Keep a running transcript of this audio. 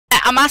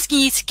I'm asking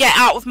you to get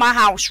out of my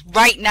house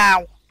right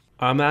now.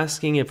 I'm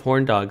asking if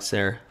Horn Dog's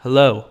there.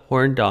 Hello,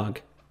 Horn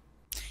Dog.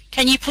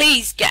 Can you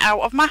please get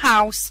out of my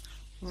house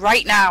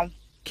right now?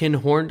 Can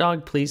Horn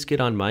Dog please get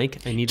on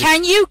mic? Can you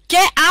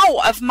get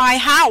out of my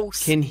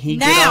house? Can he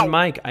now? get on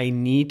mic? I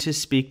need to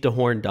speak to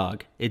Horn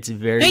Dog. It's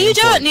very No, you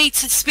important. don't need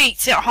to speak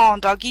to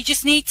Horn Dog. You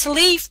just need to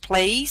leave,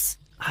 please.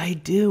 I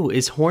do.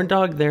 Is Horn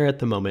Dog there at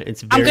the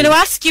moment? I'm going to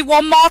ask you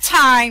one more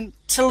time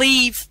to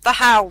leave the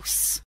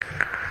house.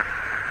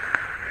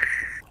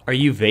 Are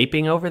you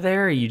vaping over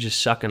there, or are you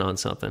just sucking on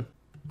something?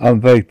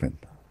 I'm vaping.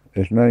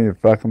 It's none of your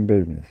fucking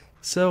business.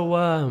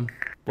 So,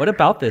 what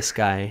about this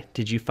guy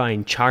did you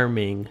find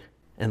charming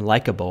and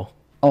likable?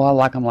 Oh, I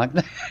like him like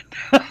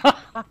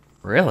that.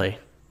 Really?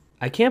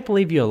 I can't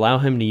believe you allow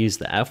him to use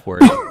the F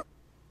word.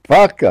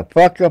 Fuck.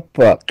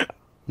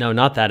 No,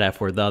 not that F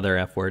word, the other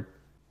F word.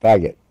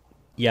 Faggot.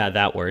 Yeah,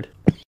 that word.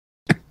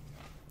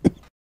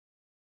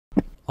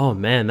 Oh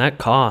man, that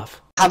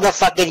cough. How the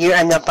fuck did you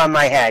end up on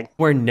my head?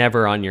 We're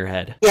never on your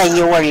head. Yeah,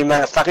 you were, you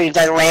motherfucker. You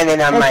just landed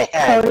on my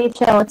head. Cody,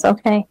 chill, it's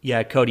okay.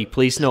 Yeah, Cody,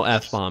 please no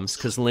F-bombs,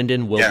 because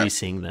Lyndon will be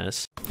seeing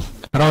this.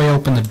 How do I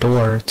open the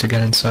door to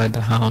get inside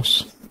the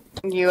house?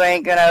 You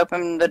ain't gonna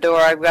open the door.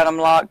 I've got them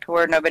locked to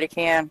where nobody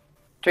can.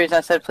 Teresa,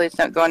 I said, please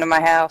don't go into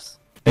my house.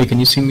 Hey, can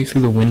you see me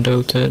through the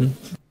window, Ted?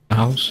 The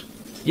house?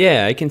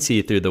 Yeah, I can see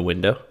you through the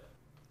window.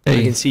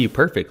 Hey. I can see you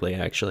perfectly,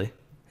 actually.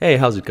 Hey,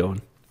 how's it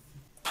going?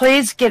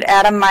 Please get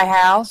out of my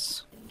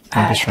house.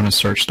 I'm just trying to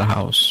search the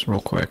house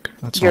real quick.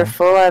 That's You're all.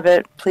 full of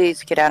it.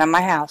 Please get out of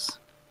my house.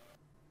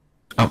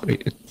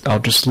 I'll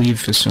just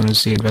leave as soon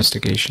as the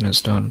investigation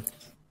is done.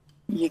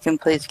 You can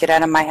please get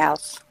out of my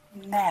house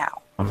now.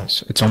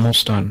 It's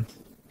almost done.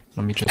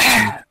 Let me just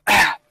see.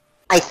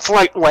 I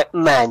flirt with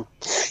men.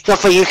 So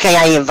for you say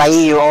I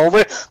invited you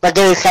over, but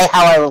then you say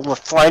how I was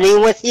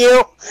flirting with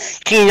you,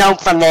 so you know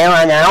from there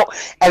on out,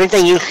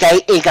 everything you say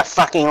is a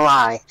fucking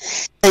lie.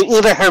 And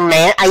even her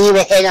man, I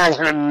even hit on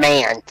her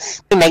man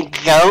to make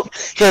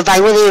jokes. So if I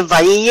would have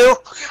invited you,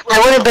 I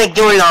would have been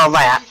doing all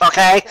that,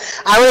 okay?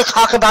 I would have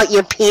talked about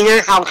your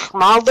penis, how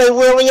small they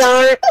really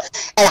are,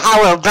 and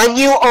how I'll run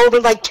you over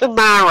like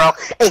tomorrow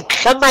and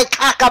shove my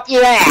cock up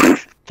your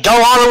ass. Go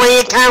all the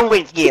way to town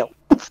with you.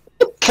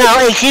 So,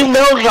 and she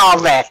knows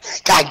all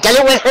that. I did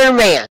it with her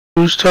man.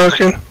 Who's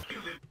talking?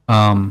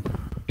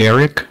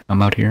 Derrick,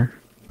 I'm out here.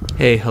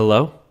 Hey,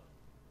 hello?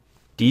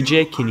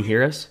 DJ, can you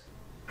hear us?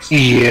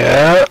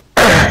 Yeah.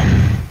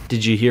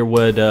 Did you hear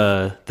what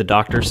the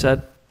doctor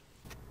said?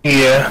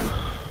 Yeah.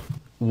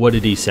 What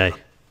did he say?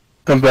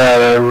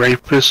 About a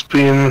rapist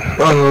being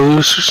on the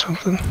loose or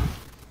something?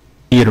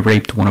 He had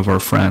raped one of our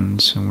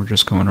friends, and we're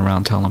just going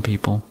around telling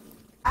people.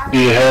 Do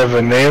you have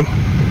a name?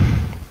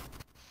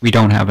 We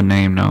don't have a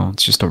name, no.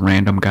 It's just a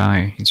random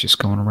guy. He's just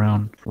going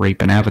around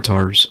raping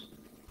avatars.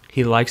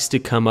 He likes to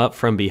come up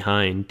from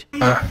behind.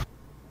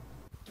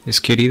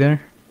 Is Kitty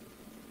there?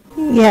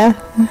 Yeah.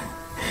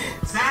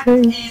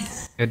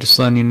 Yeah, just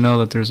letting you know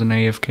that there's an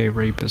AFK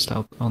rapist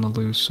out on the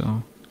loose,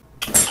 so...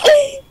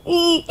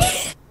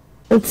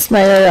 It's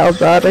my RL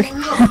daughter.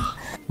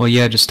 Well,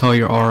 yeah, just tell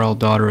your RL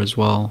daughter as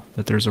well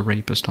that there's a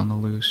rapist on the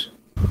loose.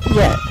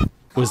 Yeah.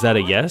 Was that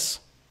a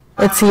yes?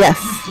 It's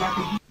yes.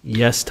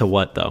 Yes to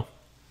what, though?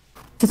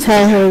 To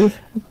tell her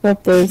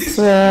that there's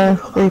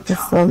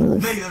rapists on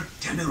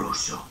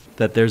this.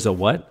 That there's a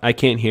what? I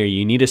can't hear you.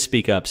 You need to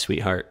speak up,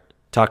 sweetheart.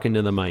 Talking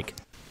to the mic.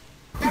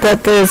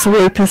 That there's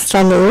rapists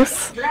on the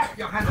roof.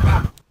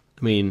 I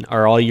mean,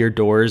 are all your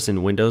doors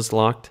and windows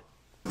locked?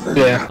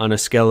 Yeah. On a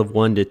scale of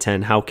 1 to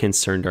 10, how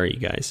concerned are you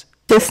guys?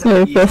 Just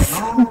nervous.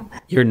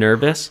 You're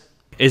nervous?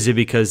 Is it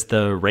because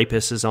the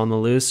rapist is on the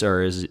loose,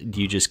 or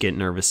do you just get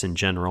nervous in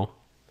general?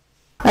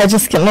 I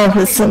just get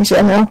nervous in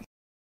general.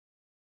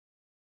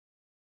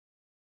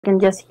 Can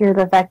just hear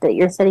the fact that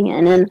you're sitting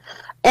in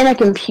a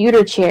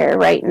computer chair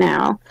right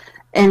now,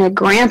 and a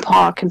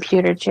grandpa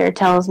computer chair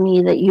tells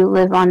me that you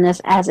live on this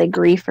as a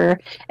griefer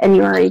and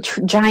you are a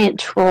giant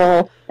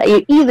troll,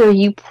 that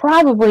you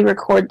probably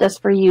record this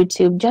for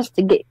YouTube just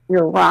to get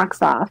your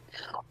rocks off,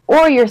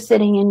 or you're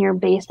sitting in your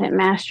basement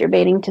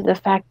masturbating to the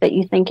fact that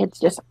you think it's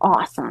just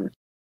awesome.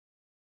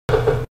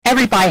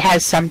 Everybody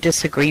has some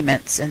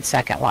disagreements in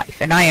Second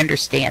Life, and I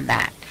understand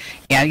that.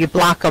 You know, you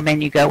block them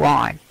and you go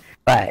on,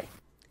 but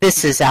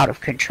this is out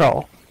of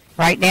control.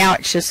 Right now,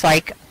 it's just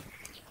like,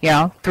 you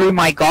know, through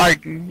my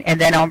garden,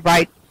 and then on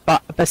right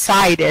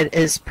beside it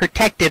is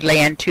protected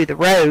land to the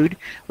road,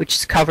 which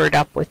is covered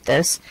up with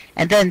this,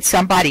 and then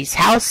somebody's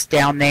house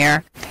down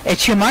there.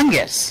 It's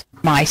humongous.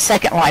 My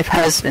Second Life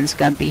husband's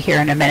going to be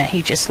here in a minute.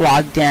 He just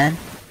logged in.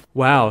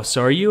 Wow,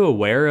 so are you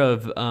aware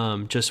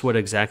of just what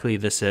exactly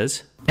this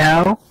is?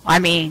 No, I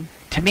mean,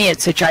 to me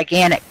it's a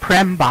gigantic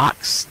prem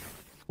box.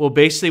 Well,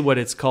 basically what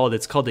it's called a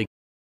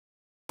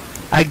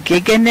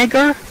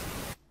giganigger?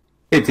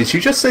 Hey, did you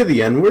just say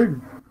the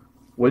N-word?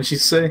 What did you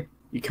say?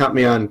 You caught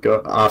me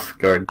off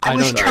guard. I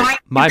don't know.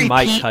 My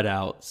mic cut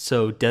out.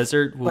 So,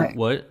 Desert,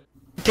 what?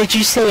 Did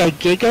you say a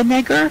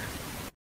giganigger?